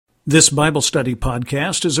This Bible study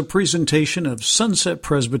podcast is a presentation of Sunset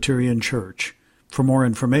Presbyterian Church. For more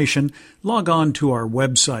information, log on to our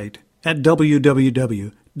website at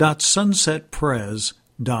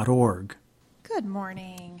www.sunsetpres.org. Good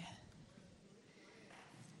morning.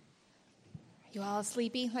 You all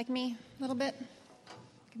sleepy like me a little bit?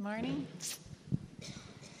 Good morning.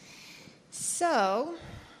 So,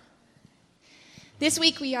 this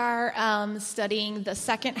week we are studying the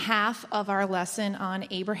second half of our lesson on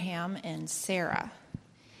Abraham and Sarah.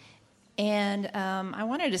 And I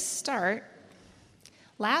wanted to start.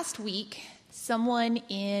 Last week, someone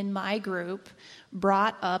in my group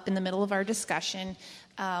brought up in the middle of our discussion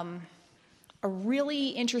a really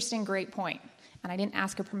interesting, great point. And I didn't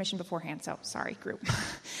ask her permission beforehand, so sorry, group.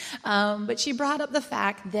 But she brought up the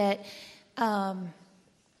fact that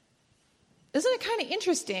isn't it kind of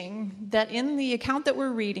interesting that in the account that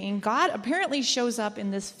we're reading, God apparently shows up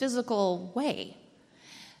in this physical way?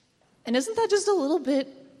 And isn't that just a little bit,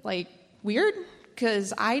 weird?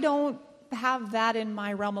 Because I don't have that in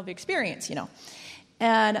my realm of experience, you know.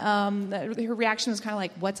 And her reaction was kind of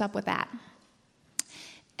like, what's up with that?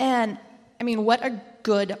 And, I mean, what a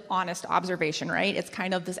good, honest observation, right? It's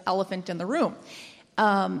kind of this elephant in the room.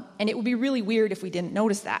 And it would be really weird if we didn't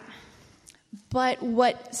notice that. But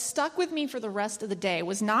what stuck with me for the rest of the day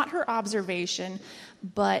was not her observation,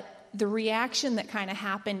 but the reaction that kind of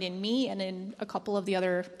happened in me and in a couple of the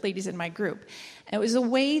other ladies in my group. And it was a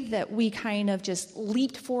way that we kind of just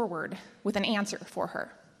leaped forward with an answer for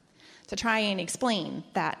her to try and explain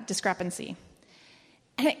that discrepancy.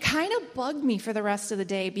 And it kind of bugged me for the rest of the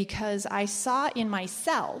day because I saw in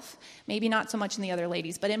myself, maybe not so much in the other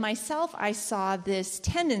ladies, but in myself I saw this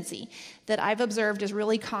tendency that I've observed is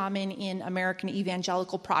really common in American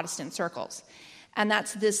evangelical Protestant circles. And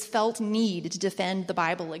that's this felt need to defend the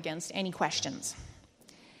Bible against any questions.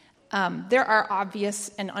 There are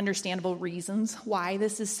obvious and understandable reasons why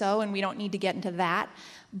this is so, and we don't need to get into that.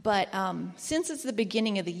 But since it's the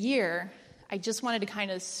beginning of the year, I just wanted to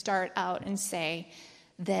kind of start out and say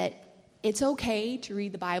that it's okay to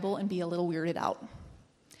read the Bible and be a little weirded out.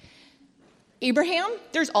 Abraham,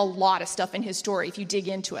 there's a lot of stuff in his story if you dig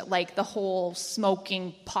into it, like the whole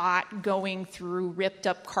smoking pot going through ripped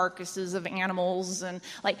up carcasses of animals, and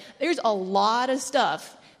there's a lot of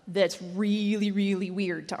stuff that's really, really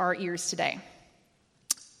weird to our ears today.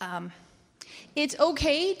 It's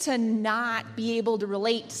okay to not be able to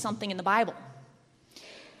relate to something in the Bible.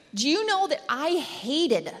 Do you know that I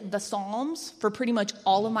hated the Psalms for pretty much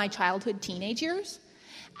all of my childhood, teenage years?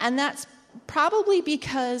 And that's probably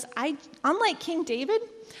because unlike King David,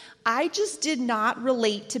 I just did not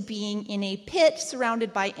relate to being in a pit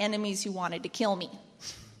surrounded by enemies who wanted to kill me.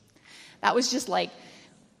 That was just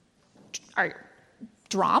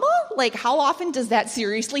drama? How often does that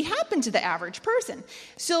seriously happen to the average person?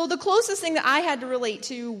 So the closest thing that I had to relate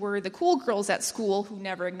to were the cool girls at school who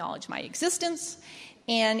never acknowledged my existence.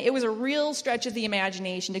 And it was a real stretch of the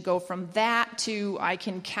imagination to go from that to I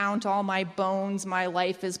can count all my bones, my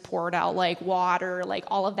life is poured out like water,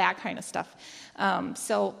 all of that kind of stuff.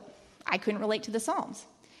 So I couldn't relate to the Psalms.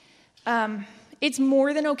 It's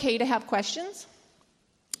more than okay to have questions.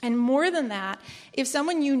 And more than that, if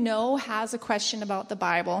someone you know has a question about the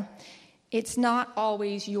Bible, it's not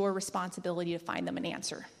always your responsibility to find them an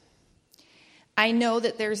answer. I know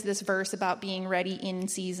that there's this verse about being ready in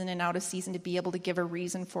season and out of season to be able to give a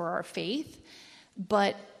reason for our faith,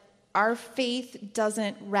 but our faith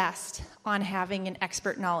doesn't rest on having an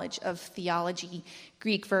expert knowledge of theology,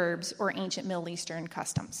 Greek verbs, or ancient Middle Eastern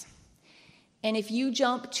customs. And if you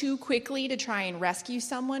jump too quickly to try and rescue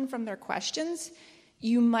someone from their questions,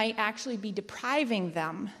 you might actually be depriving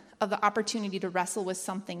them of the opportunity to wrestle with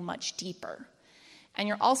something much deeper. And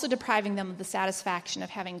you're also depriving them of the satisfaction of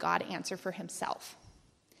having God answer for himself.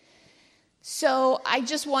 So I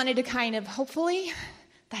just wanted to kind of, hopefully,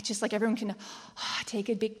 that just everyone can take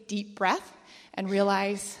a big, deep breath and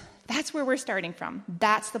realize that's where we're starting from.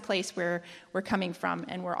 That's the place where we're coming from,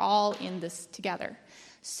 and we're all in this together.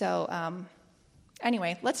 So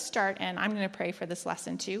anyway, let's start, and I'm going to pray for this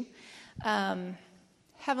lesson too.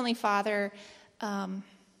 Heavenly Father,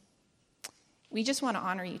 we just want to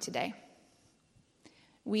honor you today.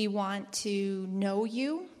 We want to know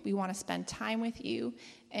you. We want to spend time with you.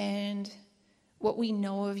 And what we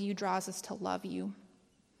know of you draws us to love you.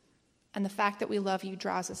 And the fact that we love you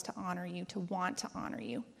draws us to honor you, to want to honor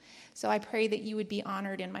you. So I pray that you would be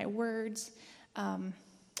honored in my words, in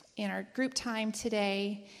our group time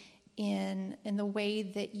today, in the way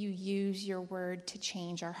that you use your word to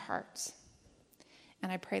change our hearts.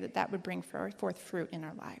 And I pray that that would bring forth fruit in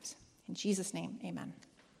our lives. In Jesus' name, amen.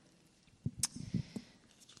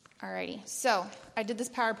 Alrighty, so I did this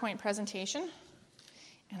PowerPoint presentation,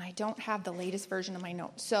 and I don't have the latest version of my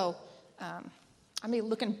notes. So I'm going to be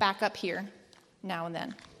looking back up here now and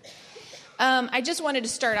then. I just wanted to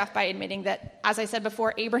start off by admitting that, as I said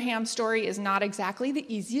before, Abraham's story is not exactly the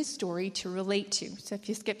easiest story to relate to. So if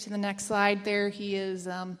you skip to the next slide there, he is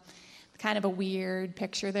kind of a weird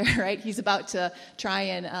picture there, right? He's about to try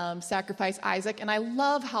and sacrifice Isaac. And I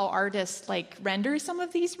love how artists render some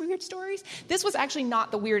of these weird stories. This was actually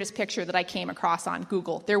not the weirdest picture that I came across on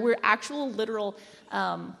Google. There were actual literal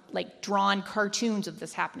drawn cartoons of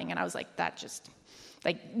this happening. And I was like, that just,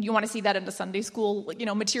 you want to see that in the Sunday school,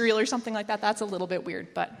 material or something like that? That's a little bit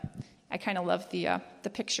weird. But I kind of love the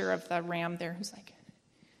picture of the ram there who's like,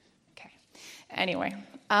 okay. Anyway,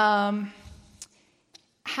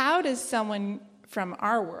 how does someone from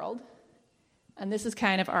our world, and this is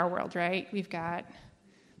kind of our world, right? We've got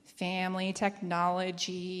family,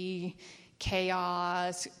 technology,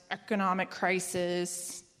 chaos, economic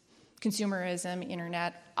crisis, consumerism,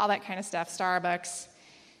 internet, all that kind of stuff, Starbucks.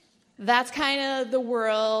 That's kind of the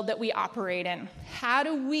world that we operate in. How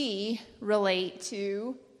do we relate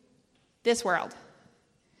to this world?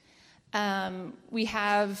 We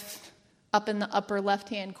have up in the upper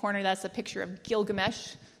left-hand corner, that's a picture of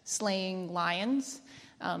Gilgamesh slaying lions.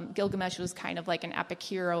 Gilgamesh was kind of like an epic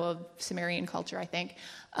hero of Sumerian culture, I think.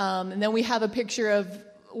 And then we have a picture of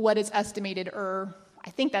what is estimated I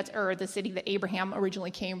think that's the city that Abraham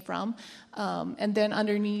originally came from. And then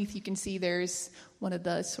underneath, you can see there's one of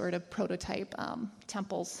the sort of prototype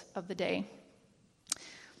temples of the day.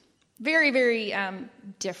 Very, very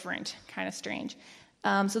different, kind of strange.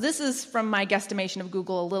 So this is, from my guesstimation of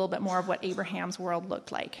Google, a little bit more of what Abraham's world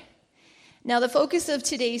looked like. Now, the focus of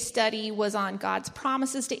today's study was on God's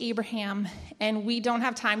promises to Abraham, and we don't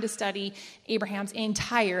have time to study Abraham's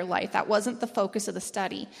entire life. That wasn't the focus of the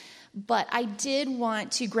study. But I did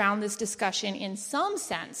want to ground this discussion in some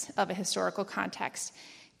sense of a historical context,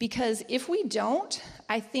 because if we don't,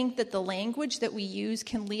 I think that the language that we use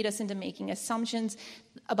can lead us into making assumptions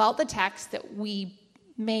about the text that we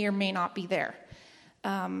may or may not be there.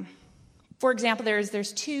 For example,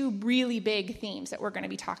 there's two really big themes that we're going to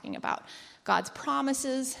be talking about: God's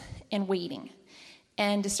promises and waiting.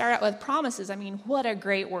 And to start out with promises, I mean, what a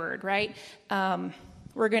great word, right?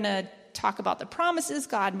 We're going to talk about the promises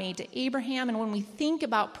God made to Abraham, and when we think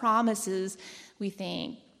about promises, we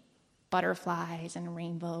think butterflies and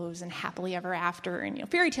rainbows and happily ever after and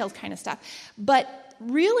fairy tales kind of stuff. But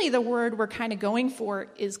really the word we're kind of going for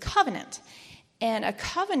is covenant. And a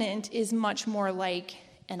covenant is much more like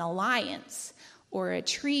an alliance or a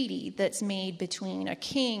treaty that's made between a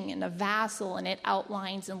king and a vassal, and it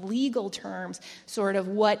outlines in legal terms sort of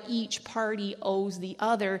what each party owes the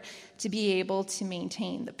other to be able to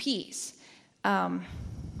maintain the peace.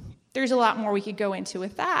 There's a lot more we could go into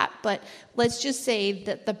with that, but let's just say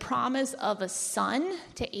that the promise of a son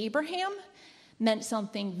to Abraham meant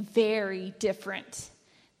something very different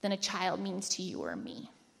than a child means to you or me,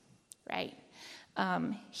 right?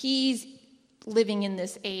 He's living in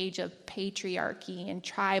this age of patriarchy and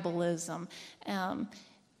tribalism,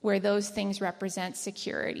 where those things represent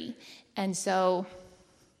security. And so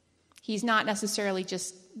he's not necessarily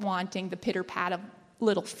just wanting the pitter-pat of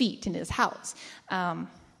little feet in his house. A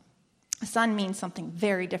son means something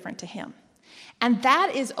very different to him. And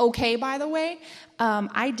that is okay, by the way.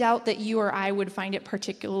 I doubt that you or I would find it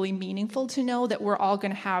particularly meaningful to know that we're all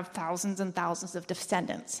going to have thousands and thousands of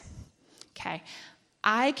descendants. Okay.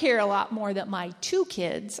 I care a lot more that my 2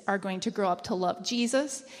 kids are going to grow up to love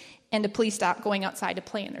Jesus and to please stop going outside to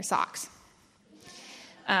play in their socks.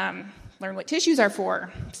 Learn what tissues are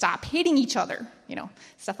for. Stop hitting each other,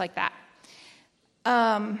 stuff like that.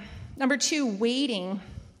 Number 2, waiting.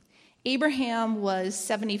 Abraham was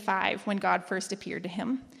 75 when God first appeared to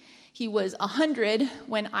him. He was 100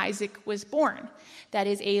 when Isaac was born. That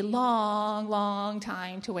is a long, long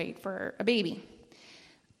time to wait for a baby.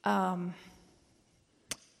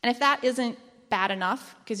 And if that isn't bad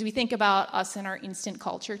enough, because we think about us in our instant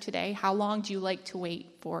culture today, how long do you like to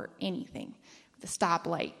wait for anything? The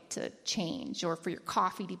stoplight to change, or for your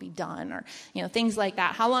coffee to be done, or things like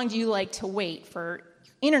that. How long do you like to wait for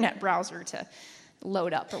your internet browser to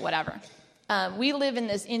load up or whatever? We live in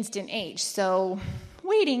this instant age, so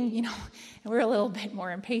waiting, we're a little bit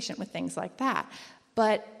more impatient with things like that.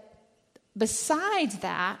 But besides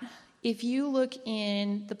that, if you look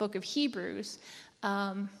in the book of Hebrews,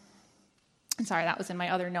 I'm sorry, that was in my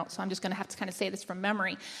other notes, so I'm just going to have to kind of say this from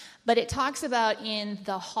memory. But it talks about in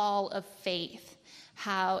the Hall of Faith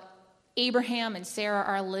how Abraham and Sarah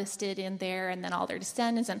are listed in there, and then all their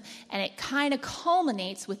descendants, and it kind of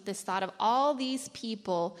culminates with this thought of all these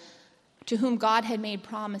people to whom God had made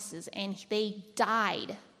promises, and they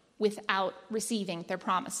died without receiving their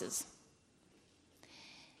promises.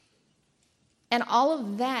 And all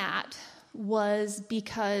of that was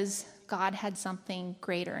because God had something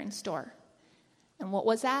greater in store. And what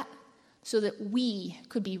was that? So that we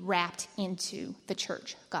could be wrapped into the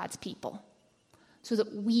church, God's people, so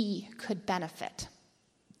that we could benefit.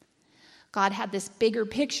 God had this bigger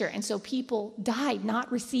picture, and so people died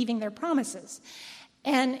not receiving their promises.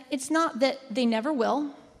 And it's not that they never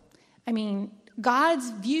will. I mean, God's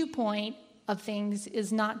viewpoint of things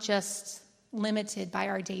is not just limited by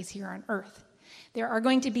our days here on earth. There are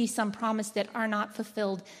going to be some promises that are not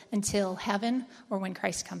fulfilled until heaven or when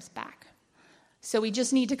Christ comes back. So we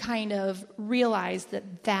just need to kind of realize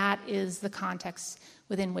that that is the context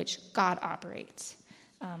within which God operates.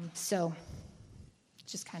 So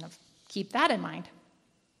just kind of keep that in mind.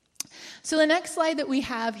 So the next slide that we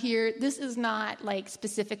have here, this is not like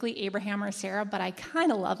specifically Abraham or Sarah, but I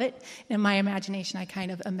kind of love it. In my imagination, I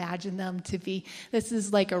kind of imagine them to be, this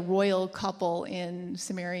is like a royal couple in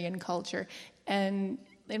Sumerian culture. And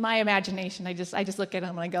in my imagination, I just look at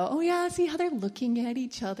them and I go, oh yeah, see how they're looking at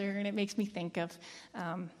each other. And it makes me think of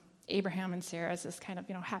Abraham and Sarah as this kind of,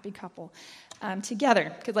 happy couple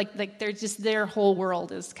together. Because like they're just, their whole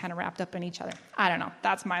world is kind of wrapped up in each other. I don't know.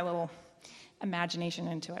 That's my little imagination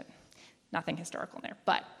into it. Nothing historical in there.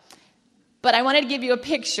 But I wanted to give you a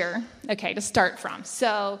picture, to start from.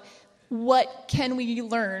 So what can we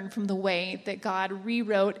learn from the way that God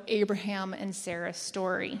rewrote Abraham and Sarah's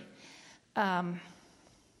story? I'm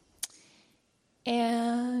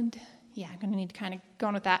going to need to kind of go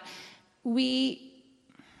on with that. We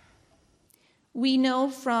know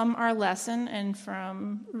from our lesson and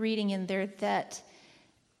from reading in there that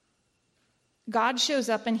God shows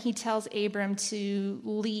up and he tells Abram to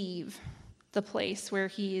leave the place where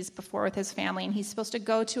he is before with his family, and he's supposed to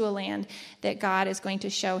go to a land that God is going to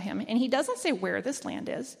show him. And he doesn't say where this land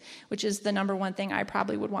is, which is the number one thing I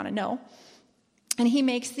probably would want to know. And he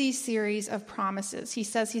makes these series of promises. He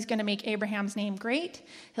says he's going to make Abraham's name great.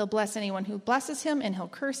 He'll bless anyone who blesses him, and he'll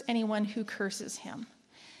curse anyone who curses him.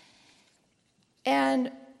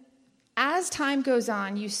 And as time goes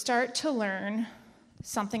on, you start to learn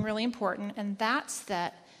something really important, and that's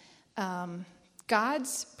that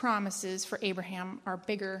God's promises for Abraham are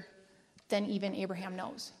bigger than even Abraham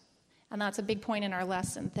knows. And that's a big point in our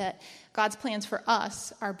lesson, that God's plans for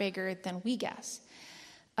us are bigger than we guess.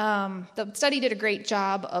 The study did a great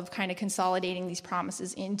job of kind of consolidating these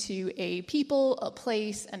promises into a people, a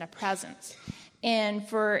place, and a presence. And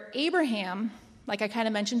for Abraham, like I kind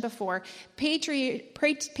of mentioned before,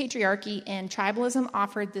 patriarchy and tribalism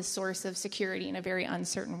offered this source of security in a very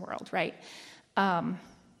uncertain world, right?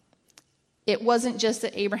 It wasn't just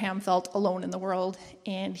that Abraham felt alone in the world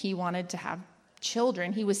and he wanted to have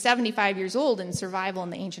children. He was 75 years old, and survival in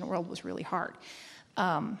the ancient world was really hard.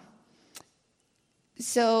 Even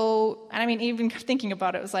thinking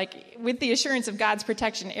about it, it was like, with the assurance of God's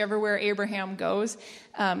protection everywhere Abraham goes,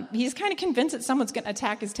 he's kind of convinced that someone's going to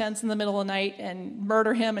attack his tents in the middle of the night and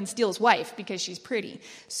murder him and steal his wife because she's pretty.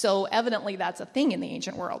 So evidently that's a thing in the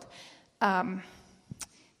ancient world.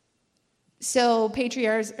 So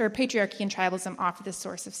patriarchy and tribalism offer this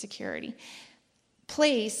source of security.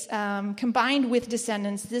 Place, combined with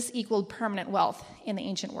descendants, this equaled permanent wealth in the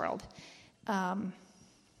ancient world.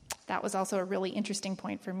 That was also a really interesting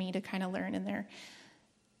point for me to kind of learn in there.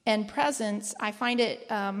 And presence, I find it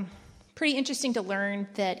pretty interesting to learn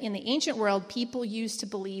that in the ancient world, people used to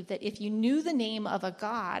believe that if you knew the name of a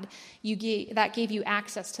god, that gave you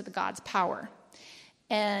access to the god's power.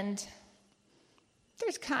 And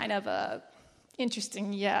there's kind of a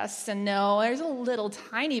interesting yes and no. There's a little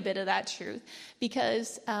tiny bit of that truth,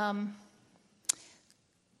 because God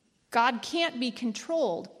can't be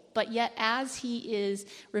controlled. But yet, as he is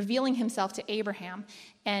revealing himself to Abraham,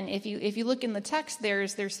 and if you look in the text,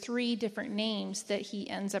 there's three different names that he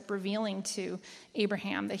ends up revealing to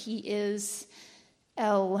Abraham, that he is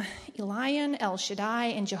El Elyon, El Shaddai,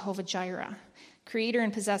 and Jehovah Jireh, creator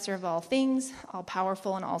and possessor of all things, all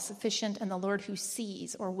powerful and all sufficient, and the Lord who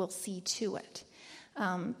sees or will see to it.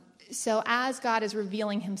 So as God is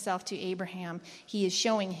revealing himself to Abraham, he is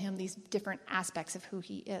showing him these different aspects of who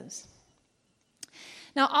he is.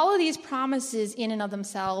 Now, all of these promises in and of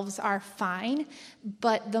themselves are fine,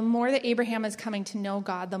 but the more that Abraham is coming to know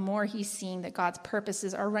God, the more he's seeing that God's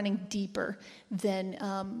purposes are running deeper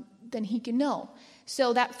than he can know.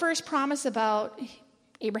 So that first promise about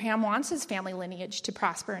Abraham wants his family lineage to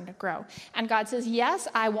prosper and to grow. And God says, yes,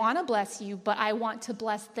 I want to bless you, but I want to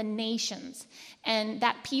bless the nations. And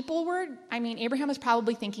that people word, Abraham is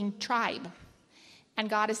probably thinking tribe. And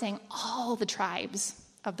God is saying all the tribes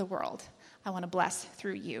of the world. I want to bless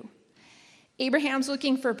through you. Abraham's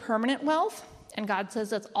looking for permanent wealth, and God says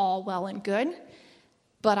that's all well and good,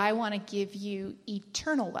 but I want to give you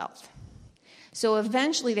eternal wealth. So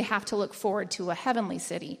eventually they have to look forward to a heavenly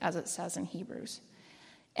city, as it says in Hebrews.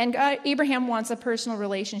 And Abraham wants a personal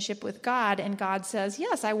relationship with God, and God says,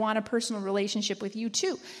 yes, I want a personal relationship with you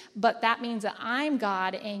too, but that means that I'm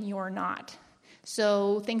God and you're not.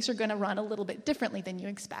 So things are going to run a little bit differently than you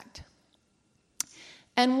expect.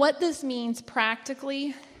 And what this means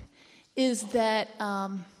practically is that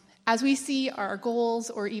as we see our goals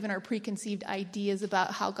or even our preconceived ideas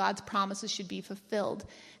about how God's promises should be fulfilled,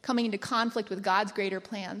 coming into conflict with God's greater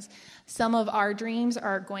plans, some of our dreams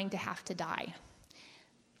are going to have to die.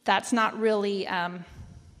 That's not really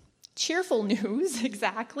cheerful news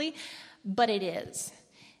exactly, but it is.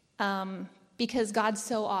 Because God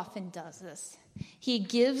so often does this. He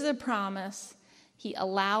gives a promise, he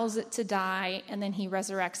allows it to die, and then he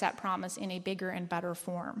resurrects that promise in a bigger and better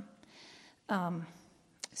form.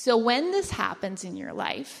 So when this happens in your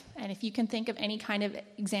life, and if you can think of any kind of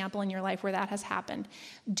example in your life where that has happened,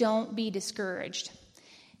 don't be discouraged.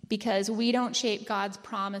 Because we don't shape God's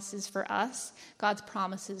promises for us. God's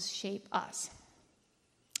promises shape us.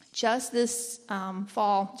 Just this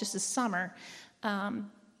fall, just this summer,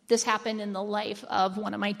 this happened in the life of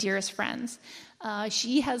one of my dearest friends.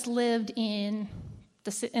 She has lived in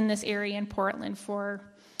this area in Portland for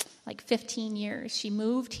like 15 years. She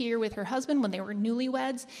moved here with her husband when they were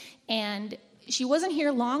newlyweds, and she wasn't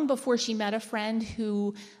here long before she met a friend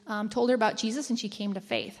who told her about Jesus, and she came to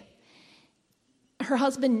faith. Her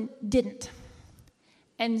husband didn't.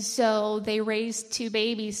 And so they raised 2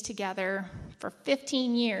 babies together for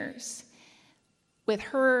 15 years with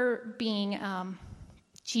her being,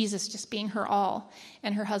 Jesus just being her all,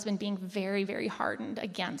 and her husband being very, very hardened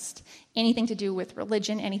against anything to do with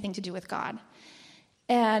religion, anything to do with God.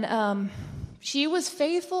 And she was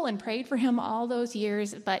faithful and prayed for him all those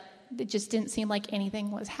years, but it just didn't seem like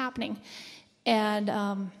anything was happening.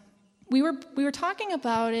 And we were talking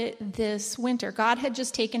about it this winter. God had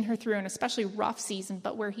just taken her through an especially rough season,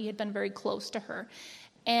 but where he had been very close to her.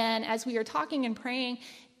 And as we were talking and praying,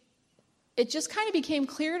 it just kind of became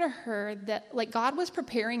clear to her that like God was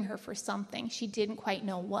preparing her for something. She didn't quite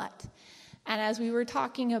know what. And as we were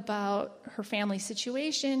talking about her family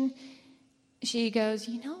situation, she goes,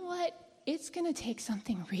 you know what? It's going to take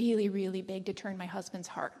something really, really big to turn my husband's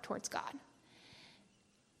heart towards God.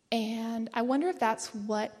 And I wonder if that's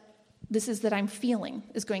what this is that I'm feeling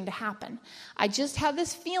is going to happen. I just have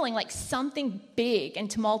this feeling like something big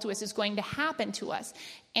and tumultuous is going to happen to us.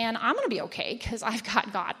 And I'm going to be okay because I've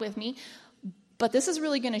got God with me. But this is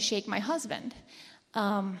really going to shake my husband.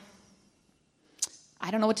 I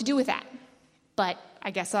don't know what to do with that. But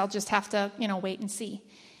I guess I'll just have to, wait and see.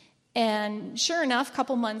 And sure enough, a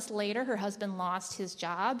couple months later, her husband lost his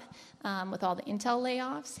job with all the Intel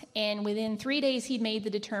layoffs. And within 3 days, he'd made the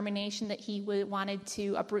determination that he wanted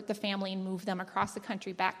to uproot the family and move them across the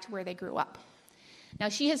country back to where they grew up. Now,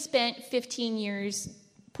 she has spent 15 years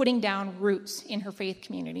putting down roots in her faith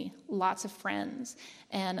community, lots of friends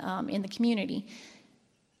and in the community.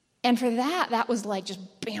 And for that was like just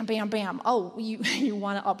bam, bam, bam. Oh, you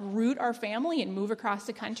want to uproot our family and move across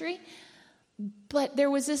the country? But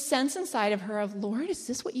there was this sense inside of her of, Lord, is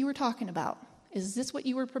this what you were talking about? Is this what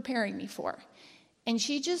you were preparing me for? And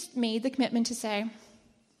she just made the commitment to say,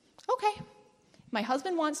 okay, my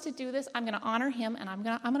husband wants to do this. I'm going to honor him, and I'm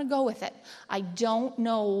going to go with it. I don't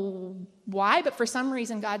know why, but for some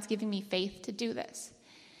reason, God's giving me faith to do this.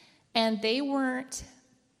 And they weren't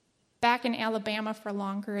back in Alabama for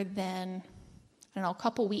longer than, a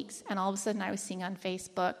couple weeks, and all of a sudden I was seeing on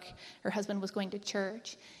Facebook her husband was going to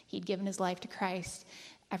church. He'd given his life to Christ.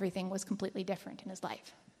 Everything was completely different in his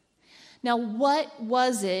life. Now, what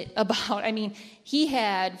was it about? He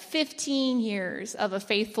had 15 years of a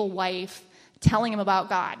faithful wife telling him about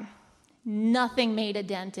God. Nothing made a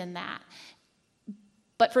dent in that.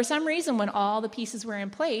 But for some reason, when all the pieces were in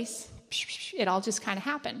place, it all just kind of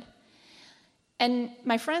happened. And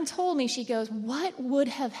my friend told me, she goes, what would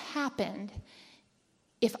have happened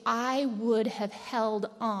if I would have held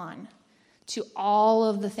on to all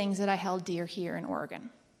of the things that I held dear here in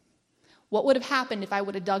Oregon? What would have happened if I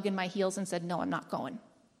would have dug in my heels and said, no, I'm not going?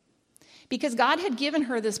 Because God had given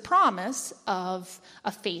her this promise of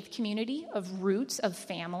a faith community, of roots, of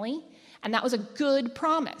family, and that was a good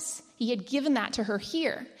promise. He had given that to her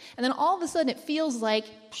here. And then all of a sudden it feels like,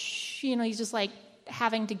 he's just like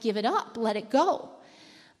having to give it up, let it go.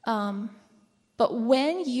 But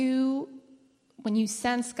when you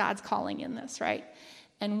sense God's calling in this, right?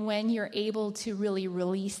 And when you're able to really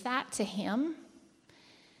release that to him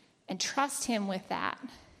and trust him with that,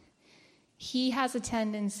 he has a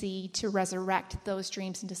tendency to resurrect those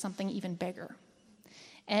dreams into something even bigger.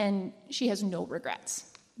 And she has no regrets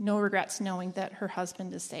knowing that her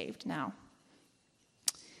husband is saved now.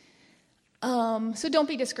 So don't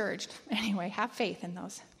be discouraged. Anyway, have faith in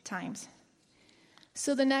those times.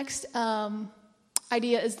 So the next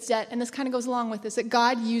idea is that, and this kind of goes along with this, that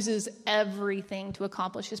God uses everything to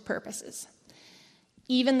accomplish his purposes.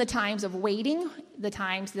 Even the times of waiting, the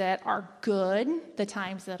times that are good, the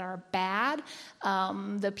times that are bad.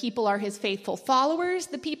 The people are his faithful followers,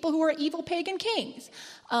 the people who are evil pagan kings.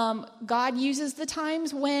 God uses the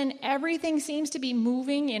times when everything seems to be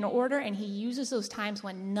moving in order, and he uses those times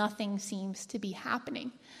when nothing seems to be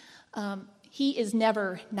happening. He is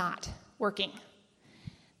never not working.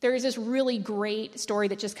 There is this really great story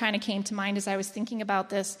that just kind of came to mind as I was thinking about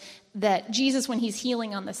this, that Jesus, when he's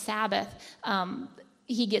healing on the Sabbath,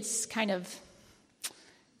 he gets kind of,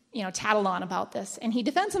 tattled on about this. And he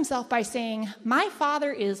defends himself by saying, "My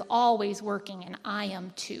Father is always working, and I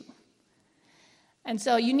am too." And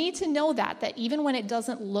so you need to know that even when it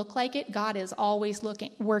doesn't look like it, God is always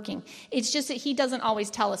working. It's just that he doesn't always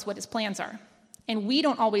tell us what his plans are. And we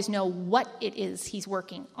don't always know what it is he's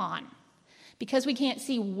working on. Because we can't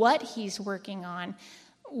see what he's working on,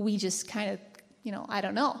 we just kind of, I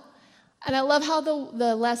don't know. And I love how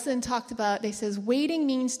the lesson talked about, it says, waiting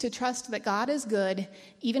means to trust that God is good,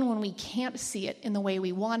 even when we can't see it in the way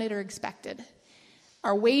we wanted or expected.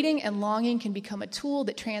 Our waiting and longing can become a tool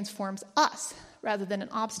that transforms us, rather than an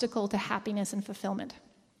obstacle to happiness and fulfillment.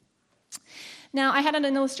 Now, I had an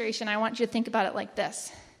illustration. I want you to think about it like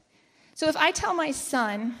this. So if I tell my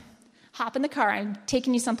son, hop in the car, I'm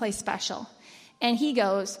taking you someplace special, and he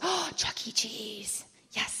goes, "Oh, Chuck E. Cheese.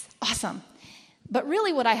 Yes, awesome." But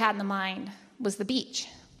really what I had in mind was the beach.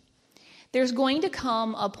 There's going to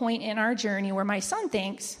come a point in our journey where my son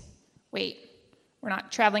thinks, wait, we're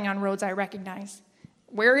not traveling on roads I recognize.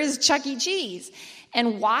 Where is Chuck E. Cheese?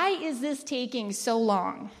 And why is this taking so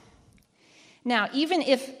long? Now, even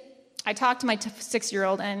if I talk to my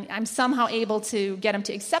 6-year-old and I'm somehow able to get him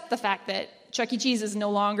to accept the fact that Chuck E. Cheese is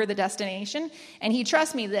no longer the destination, and he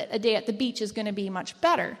trusts me that a day at the beach is going to be much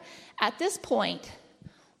better, at this point,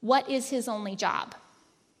 what is his only job?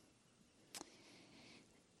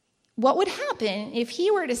 What would happen if he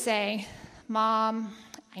were to say, "Mom,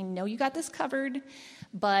 I know you got this covered,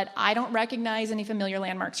 but I don't recognize any familiar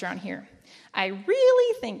landmarks around here. I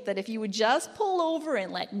really think that if you would just pull over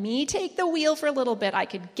and let me take the wheel for a little bit, I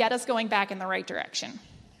could get us going back in the right direction."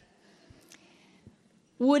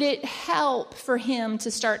 Would it help for him to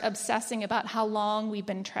start obsessing about how long we've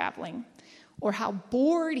been traveling, or how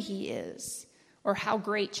bored he is, or how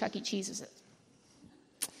great Chuck E. Cheese is?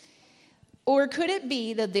 Or could it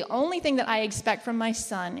be that the only thing that I expect from my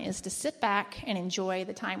son is to sit back and enjoy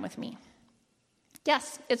the time with me?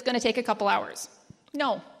 Yes, it's going to take a couple hours.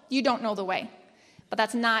 No, you don't know the way. But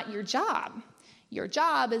that's not your job. Your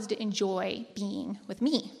job is to enjoy being with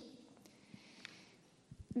me.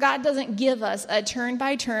 God doesn't give us a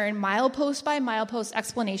turn-by-turn, mile-post-by-mile-post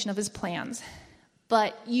explanation of his plans.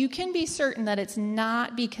 But you can be certain that it's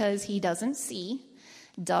not because he doesn't see,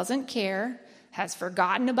 doesn't care, has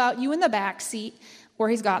forgotten about you in the back seat, or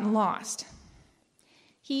he's gotten lost.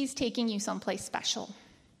 He's taking you someplace special.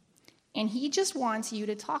 And he just wants you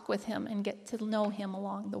to talk with him and get to know him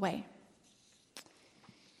along the way.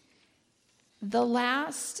 The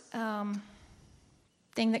last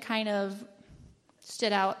thing that kind of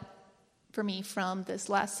stood out for me from this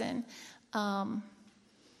lesson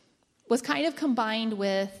was kind of combined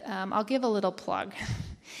with, I'll give a little plug.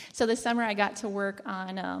 So this summer I got to work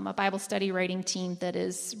on a Bible study writing team that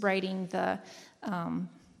is writing the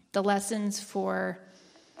lessons for,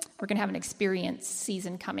 we're going to have an experience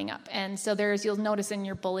season coming up. And so you'll notice in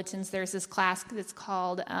your bulletins, there's this class that's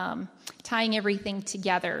called Tying Everything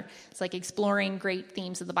Together. It's like exploring great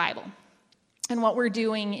themes of the Bible. And what we're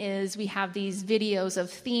doing is we have these videos of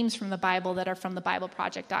themes from the Bible that are from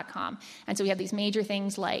thebibleproject.com. And so we have these major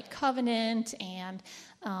things like covenant, and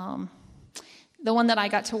the one that I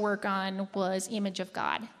got to work on was image of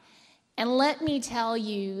God. And let me tell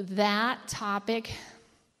you, that topic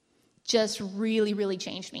just really, really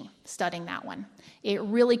changed me studying that one. It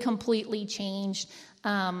really completely changed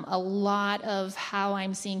a lot of how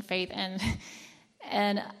I'm seeing faith.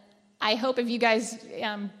 And I hope if you guys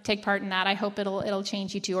take part in that, I hope it'll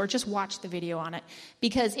change you too, or just watch the video on it,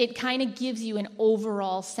 because it kind of gives you an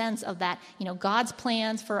overall sense of that, God's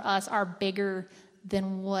plans for us are bigger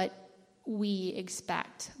than what we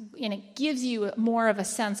expect. And it gives you more of a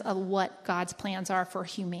sense of what God's plans are for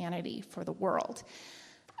humanity, for the world.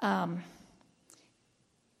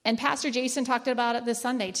 And Pastor Jason talked about it this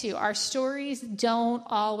Sunday too. Our stories don't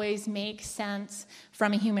always make sense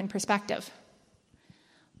from a human perspective.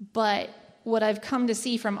 But what I've come to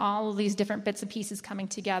see from all of these different bits and pieces coming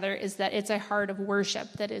together is that it's a heart of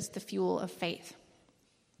worship that is the fuel of faith.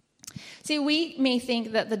 See, we may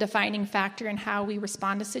think that the defining factor in how we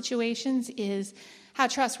respond to situations is how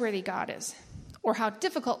trustworthy God is, or how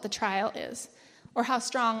difficult the trial is, or how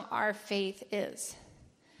strong our faith is.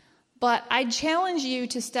 But I challenge you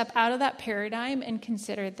to step out of that paradigm and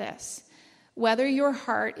consider this: whether your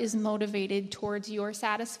heart is motivated towards your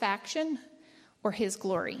satisfaction or his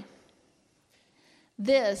glory.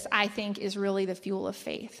 This, I think, is really the fuel of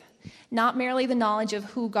faith. Not merely the knowledge of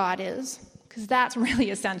who God is, because that's really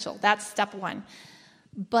essential. That's step one.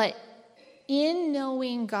 But in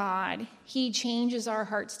knowing God, he changes our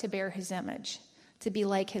hearts to bear his image, to be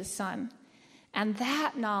like his son. And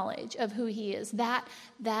that knowledge of who he is, that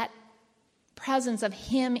presence of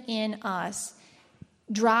him in us,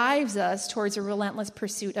 drives us towards a relentless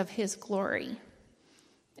pursuit of his glory.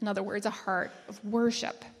 In other words, a heart of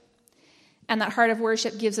worship. And that heart of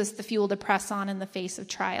worship gives us the fuel to press on in the face of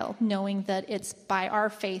trial, knowing that it's by our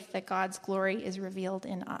faith that God's glory is revealed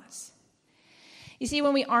in us. You see,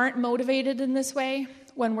 when we aren't motivated in this way,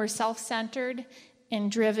 when we're self-centered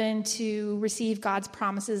and driven to receive God's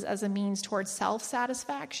promises as a means towards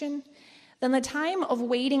self-satisfaction, then the time of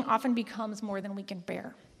waiting often becomes more than we can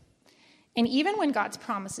bear. And even when God's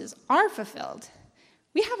promises are fulfilled,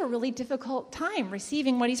 we have a really difficult time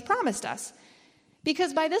receiving what he's promised us.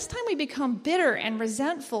 Because by this time we become bitter and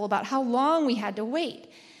resentful about how long we had to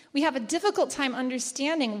wait. We have a difficult time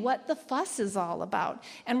understanding what the fuss is all about,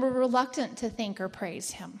 and we're reluctant to thank or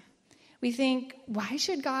praise him. We think, why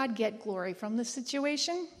should God get glory from this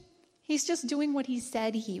situation? He's just doing what he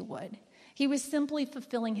said he would. He was simply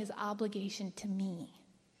fulfilling his obligation to me.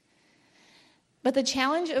 But the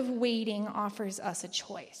challenge of waiting offers us a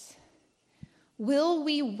choice. Will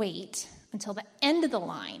we wait until the end of the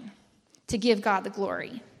line to give God the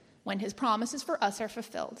glory when his promises for us are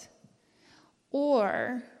fulfilled?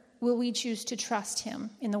 Or will we choose to trust him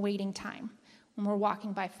in the waiting time when we're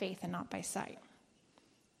walking by faith and not by sight?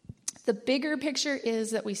 The bigger picture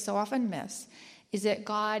is that we so often miss is that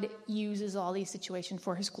God uses all these situations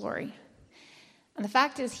for his glory. And the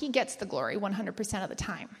fact is, he gets the glory 100% of the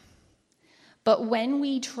time. But when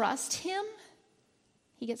we trust him,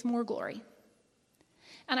 he gets more glory.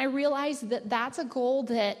 And I realize that that's a goal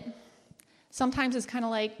that sometimes is kind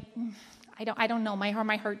of like, I don't know,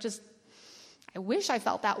 my heart just, I wish I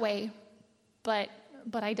felt that way, but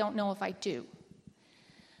I don't know if I do.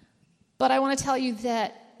 But I want to tell you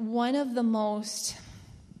that one of the most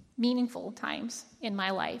meaningful times in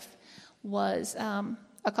my life was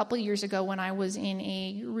a couple years ago when I was in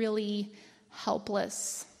a really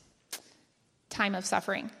helpless time of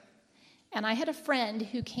suffering. And I had a friend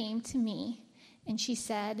who came to me and she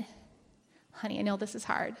said, honey, I know this is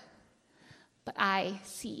hard, but I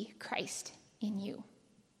see Christ in you.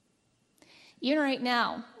 Even right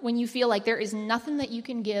now, when you feel like there is nothing that you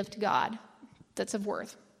can give to God that's of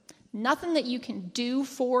worth, nothing that you can do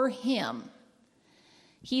for him,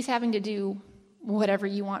 he's having to do whatever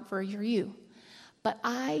you want for you. But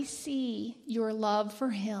I see your love for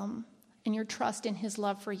him and your trust in his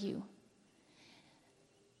love for you.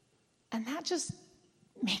 And that just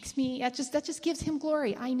makes me, that just gives him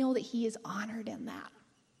glory. I know that he is honored in that.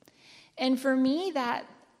 And for me, that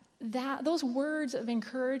those words of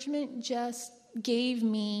encouragement just gave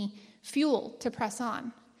me fuel to press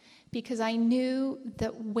on, because I knew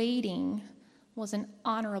that waiting was an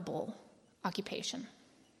honorable occupation,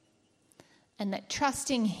 and that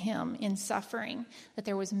trusting him in suffering, that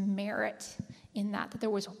there was merit in that there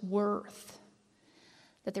was worth,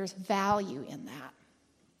 that there's value in that.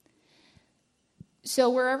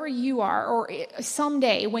 So wherever you are, or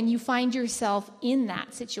someday when you find yourself in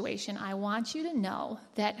that situation, I want you to know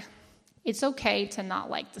that it's okay to not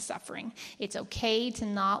like the suffering. It's okay to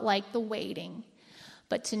not like the waiting,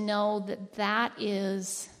 but to know that that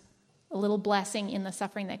is a little blessing in the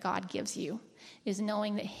suffering that God gives you, is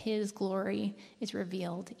knowing that his glory is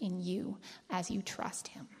revealed in you as you trust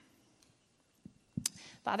him.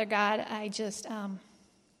 Father God, I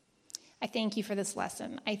thank you for this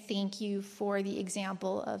lesson. I thank you for the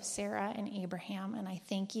example of Sarah and Abraham, and I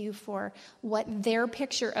thank you for what their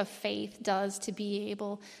picture of faith does to be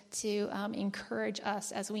able to encourage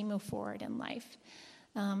us as we move forward in life.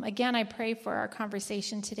 Again, I pray for our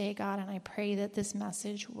conversation today, God, and I pray that this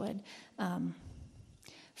message would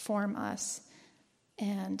form us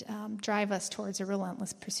and drive us towards a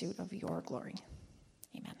relentless pursuit of your glory.